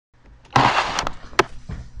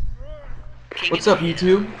What's up,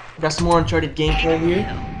 YouTube? Got some more Uncharted gameplay here.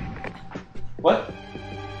 What?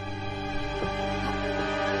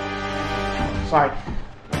 Sorry.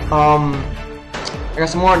 I got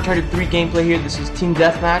some more Uncharted 3 gameplay here. This is Team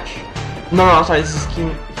Deathmatch. No, I'm sorry. This is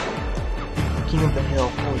King of the Hill.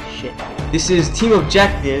 Holy shit. This is Team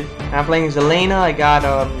Objective. I'm playing as Elena. I got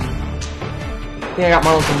I think I got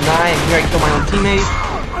Marlowe from 9. And here I kill my own teammate.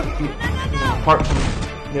 Apart from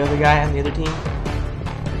the other guy on the other team.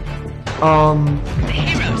 The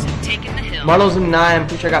heroes have taken the hill. Marlowe's in 9. I'm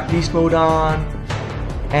pretty sure I got beast mode on.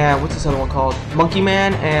 And what's this other one called? Monkey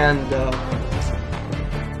Man and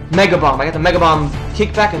Megabomb. I got the Megabomb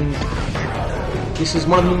kickback, and this is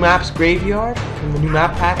one of the new maps, Graveyard, in the new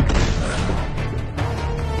map pack.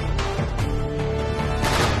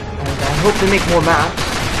 And I hope they make more maps.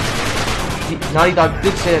 Naughty Dog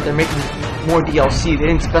did say that they're making more DLC. They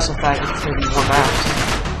didn't specify if it's going to be more maps.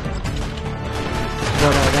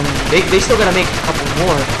 But then they still gotta make a couple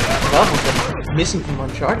more levels that are missing from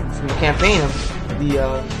Uncharted, from the campaign.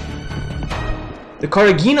 The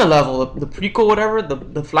Cartagena level, the prequel, whatever,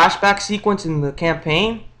 the flashback sequence in the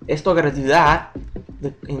campaign. They still gotta do that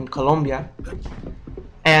in Colombia.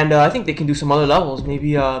 And I think they can do some other levels.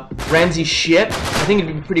 Maybe Ramsey's ship. I think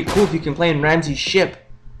it'd be pretty cool if you can play in Ramsey's ship.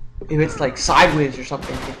 If it's like sideways or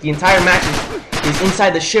something. If the entire match is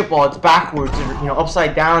inside the ship while it's backwards, or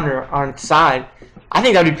upside down or on its side. I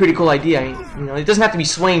think that would be a pretty cool idea. I mean, it doesn't have to be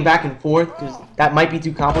swaying back and forth, because that might be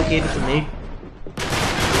too complicated to make.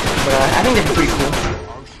 But I think that'd be pretty cool.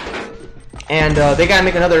 And they gotta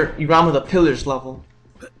make another Iran with the Pillars level,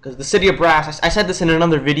 because the City of Brass. I said this in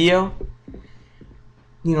another video.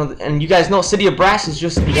 And you guys know City of Brass is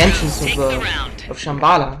just the entrance of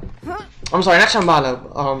Shambhala. I'm sorry, not Shambhala.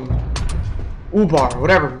 Ubar,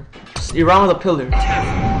 whatever. Iran with the Pillars.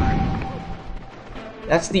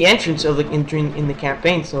 That's the entrance of in the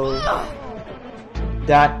campaign, so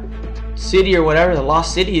that city or whatever, the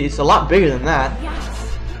Lost City, it's a lot bigger than that.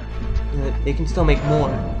 They can still make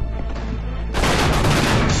more.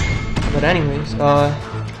 But anyways,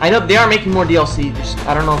 I know they are making more DLC, just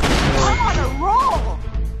I don't know if it's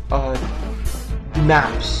more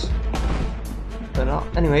maps. But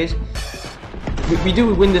anyways, we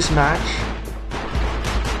do win this match,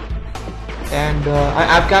 and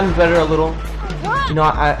I've gotten better a little.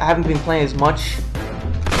 I haven't been playing as much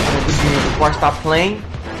before I stopped playing,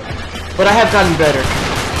 but I have gotten better.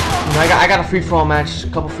 I got a free-for-all match, a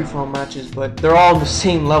couple free-for-all matches, but they're all on the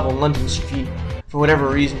same level, London Street, for whatever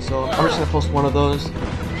reason. So I'm just gonna post one of those,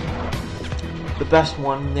 the best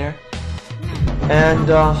one there, and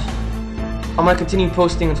I'm gonna continue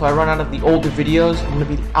posting until I run out of the older videos. I'm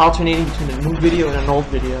gonna be alternating between a new video and an old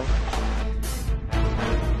video.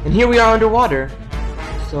 And here we are underwater,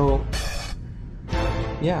 so.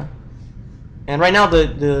 Yeah, and right now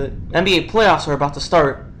the NBA playoffs are about to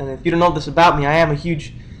start, and if you don't know this about me, I am a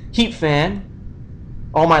huge Heat fan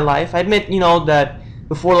all my life. I admit, that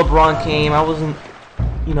before LeBron came, I wasn't,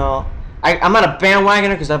 I'm not a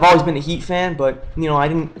bandwagoner because I've always been a Heat fan, but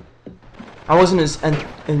I wasn't as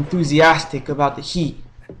enthusiastic about the Heat,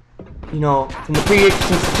 from the period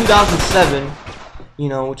since 2007,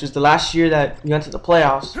 which is the last year that we went to the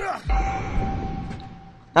playoffs.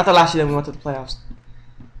 Not the last year that we went to the playoffs.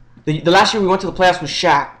 The last year we went to the playoffs was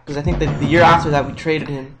Shaq, because I think that the year after that we traded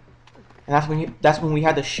him, and that's when we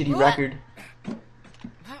had the shitty record.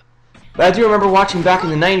 But I do remember watching back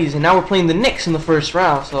in the 90s, and now we're playing the Knicks in the first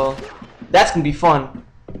round, so that's gonna be fun.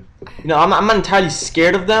 I'm not entirely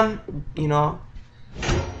scared of them,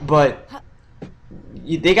 but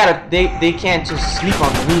they can't just sleep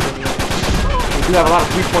on the lead. They do have a lot of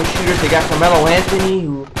three-point shooters. They got Carmelo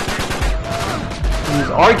Anthony, who's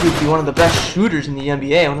arguably one of the best shooters in the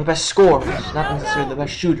NBA, one of the best scorers, not necessarily the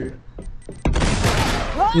best shooter.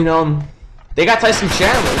 They got Tyson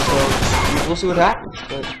Chandler, so we'll see what happens.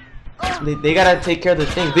 But they gotta take care of their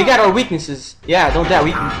things. We got our weaknesses, yeah, don't doubt.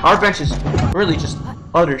 Our bench is really just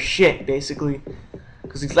utter shit, basically.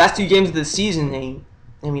 Because these last 2 games of the season,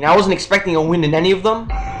 I wasn't expecting a win in any of them,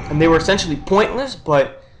 and they were essentially pointless.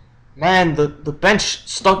 But man, the bench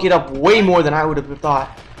stunk it up way more than I would have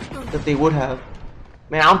thought that they would have.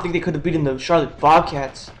 Man, I don't think they could have beaten the Charlotte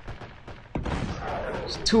Bobcats.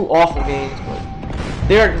 It's 2 awful games, but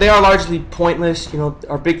they are largely pointless.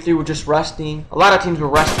 Our big 3 were just resting. A lot of teams were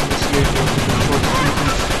resting this year.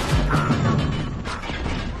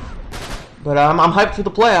 But I'm hyped for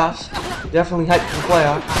the playoffs. Definitely hyped for the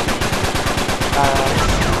playoffs.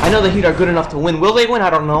 I know the Heat are good enough to win. Will they win? I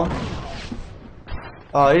don't know.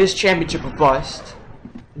 It is championship or bust,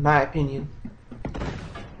 in my opinion.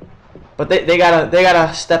 But they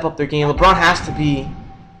gotta step up their game. LeBron has to be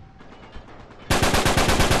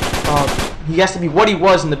he has to be what he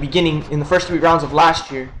was in the beginning, in the first 3 rounds of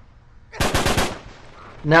last year.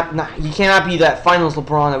 He cannot be that finals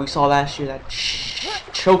LeBron that we saw last year, that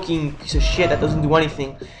choking piece of shit that doesn't do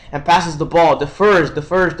anything and passes the ball, defers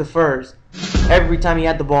every time he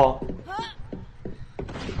had the ball.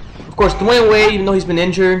 Of course, Dwayne Wade, even though he's been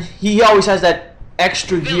injured, he always has that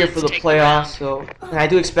extra gear for the playoffs, so and I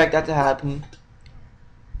do expect that to happen.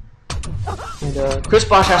 And Chris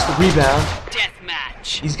Bosh has to rebound.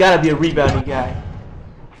 He's got to be a rebounding guy.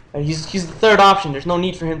 And he's the third option. There's no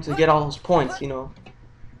need for him to get all those points, you know.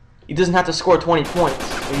 He doesn't have to score 20 points,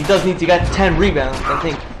 but he does need to get 10 rebounds. I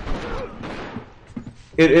think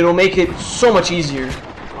it'll make it so much easier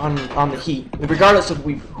on the Heat, regardless of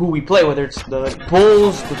who we play, whether it's the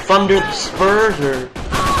Bulls, the Thunder, the Spurs, or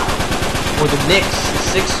the Knicks, the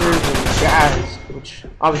Sixers, or the Jazz. Which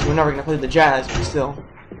obviously we're never gonna play the Jazz, but still.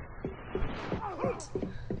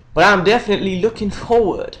 But I'm definitely looking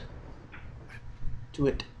forward to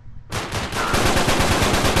it.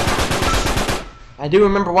 I do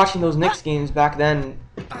remember watching those Knicks games back then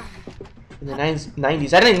in the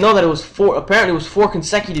 90s. I didn't know that it was 4. Apparently, it was 4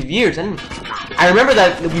 consecutive years. I remember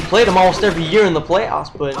that we played them almost every year in the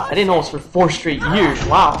playoffs, but I didn't know it was for 4 straight years.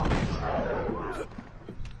 Wow.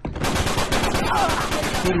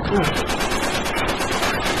 Pretty cool.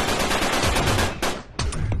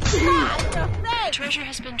 Treasure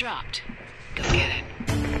has been dropped. Go get it.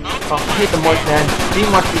 Oh, I hate the mark, man.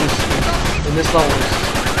 Being marked in this level is...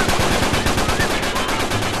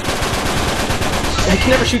 I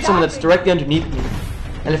can never shoot someone that's directly underneath me.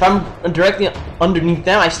 And if I'm directly underneath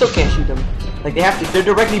them, I still can't shoot them. Like, they have to, if they're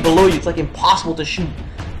directly below you, it's like impossible to shoot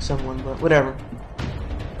someone, but whatever.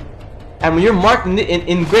 And when you're marked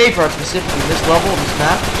in graveyard specifically, this level, this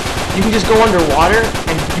map, you can just go underwater,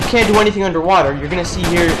 and you can't do anything underwater. You're gonna see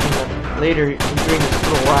here later during this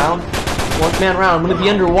little round, 1-man round, I'm gonna be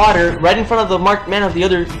underwater, right in front of the marked man of the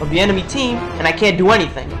enemy team, and I can't do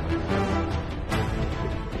anything.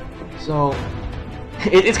 So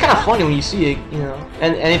it's kind of funny when you see it, you know.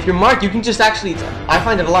 And if you're marked, you can just actually, I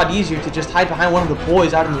find it a lot easier to just hide behind one of the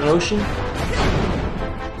buoys out in the ocean.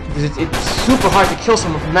 Because it's super hard to kill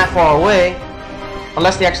someone from that far away,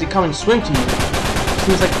 unless they actually come and swim to you. It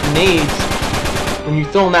seems like grenades, when you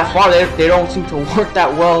throw them that far, they don't seem to work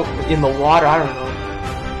that well in the water, I don't know.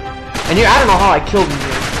 And here, I don't know how I killed him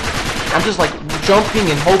here. I'm just like jumping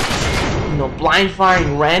and hoping, you know, blind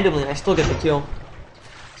firing randomly, and I still get the kill.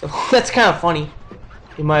 So that's kind of funny,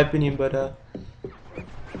 in my opinion, but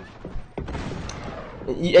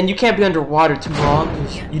and you can't be underwater too long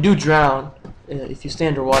because you do drown if you stay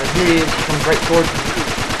underwater. Here he is, he comes right towards me.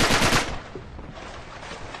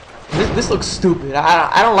 This looks stupid.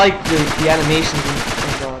 I don't like the animations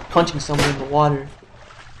of punching someone in the water.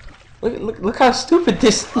 Look how stupid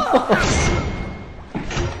this looks.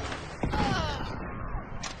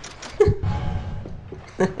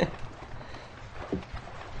 But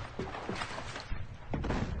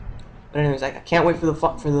anyways, I can't wait for the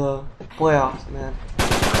playoffs, man.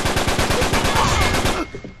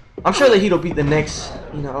 I'm sure the Heat will beat the Knicks,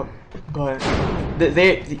 you know, but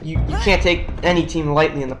you can't take any team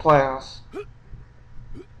lightly in the playoffs. You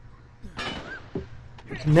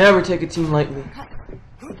can never take a team lightly.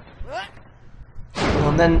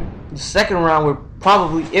 And then the second round, we're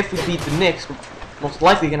probably, if we beat the Knicks, we're most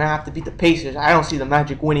likely gonna have to beat the Pacers. I don't see the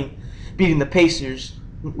Magic beating the Pacers.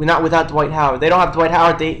 We're not without Dwight Howard. They don't have Dwight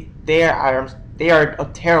Howard. They are a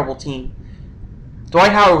terrible team.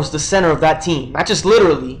 Dwight Howard was the center of that team, not just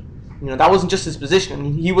literally. You know, that wasn't just his position. I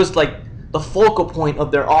mean, he was like the focal point of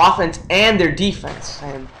their offense and their defense.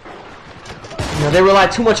 And you know, they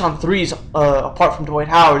relied too much on threes apart from Dwight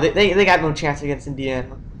Howard. They got no chance against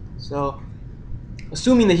Indiana. So,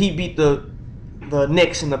 assuming the Heat beat the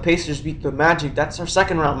Knicks and the Pacers beat the Magic, that's our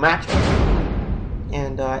second round matchup.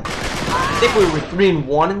 And I think we were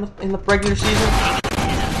 3-1 in the regular season.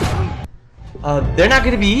 They're not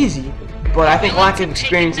going to be easy, but I think lack of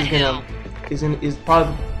experience is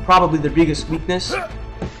probably their biggest weakness.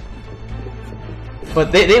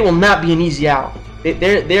 But they will not be an easy out.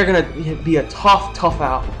 They're going to be a tough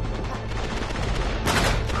out.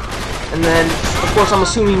 And then, of course, I'm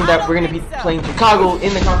assuming that we're going to be playing Chicago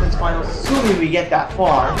in the conference finals, assuming we get that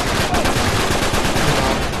far.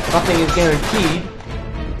 Nothing is guaranteed.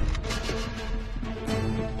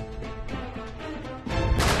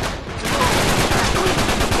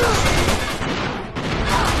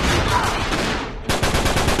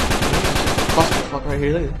 Clusterfuck right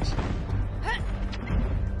here, look at this.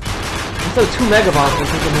 I throw 2 Megabombs in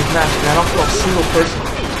this match, and I don't throw a single person.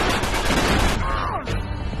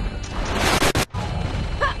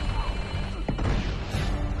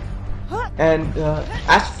 And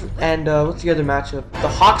what's the other matchup? The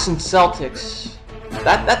Hawks and Celtics.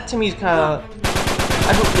 That to me is kind of.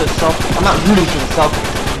 I hope the Celtics. I'm not rooting for the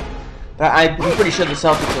Celtics, but I'm pretty sure the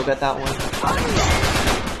Celtics will get that one.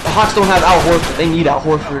 The Hawks don't have Al Horford. They need Al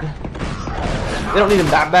Horford. They don't need him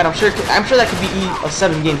that bad. I'm sure that could be a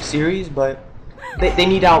 7-game series, but they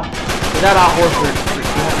need Al. Without Al Horford,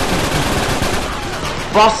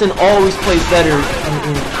 Boston always plays better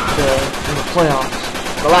in the playoffs.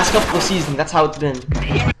 The last couple of seasons, that's how it's been.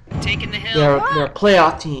 Taking the hill. They're a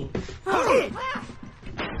playoff team.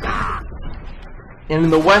 And in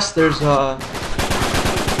the West, there's the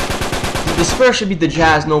Spurs should beat the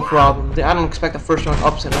Jazz, no problem. I don't expect a first-round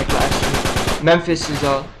upset like last year. Memphis is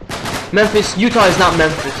Utah is not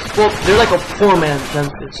Memphis. Well, they're like a poor man's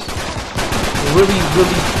Memphis. Really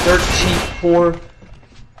dirt cheap, poor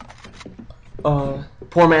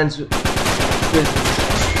man's business.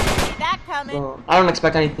 I don't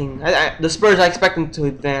expect anything. The Spurs, I expect them to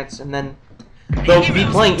advance, and then they'll be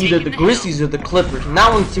playing either the Grizzlies or the Clippers. And that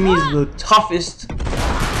one to me is the toughest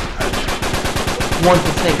one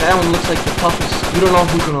to think. That one looks like the toughest. You don't know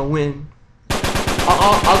who's gonna win.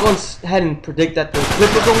 I'll go ahead and predict that the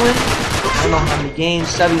Clippers will win. I don't know how many games,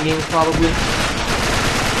 7 games probably.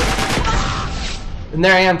 And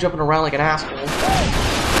there I am jumping around like an asshole.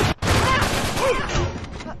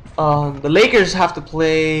 The Lakers have to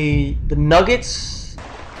play the Nuggets.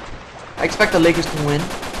 I expect the Lakers to win.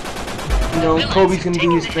 You know, Kobe's gonna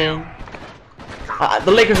do his thing.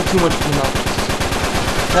 The Lakers are too much for the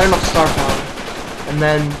Nuggets. Not enough star power. And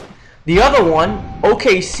then the other one,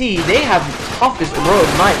 OKC, they have the toughest road,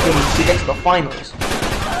 in my opinion, to get to the finals.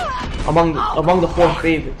 Among the 4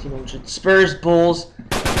 favorites, you know, Spurs, Bulls,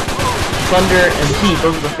 Thunder, and Heat.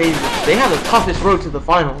 Those are the favorites. They have the toughest road to the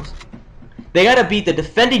finals. They gotta beat the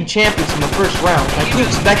defending champions in the first round. I do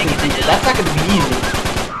expect them to, but that's not gonna be easy.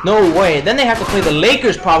 No way. Then they have to play the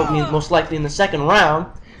Lakers probably most likely in the second round.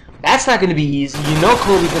 That's not gonna be easy. You know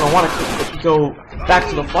Kobe's gonna want to go back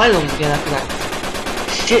to the finals again after that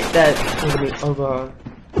shit of a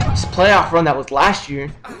playoff run that was last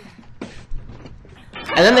year.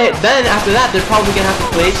 And then after that they're probably gonna have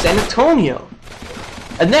to play San Antonio.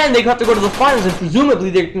 And then they have to go to the finals, and presumably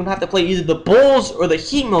they're going to have to play either the Bulls or the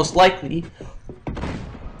Heat most likely.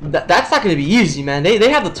 That's not going to be easy, man.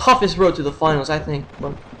 They have the toughest road to the finals, I think.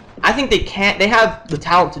 But I think they have the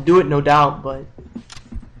talent to do it, no doubt, but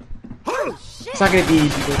it's not going to be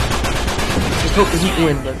easy. But just hope the Heat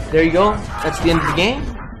win. But there you go. That's the end of the game.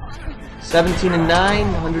 17-9,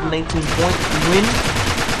 119 points to win.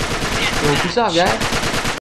 So peace out, guys.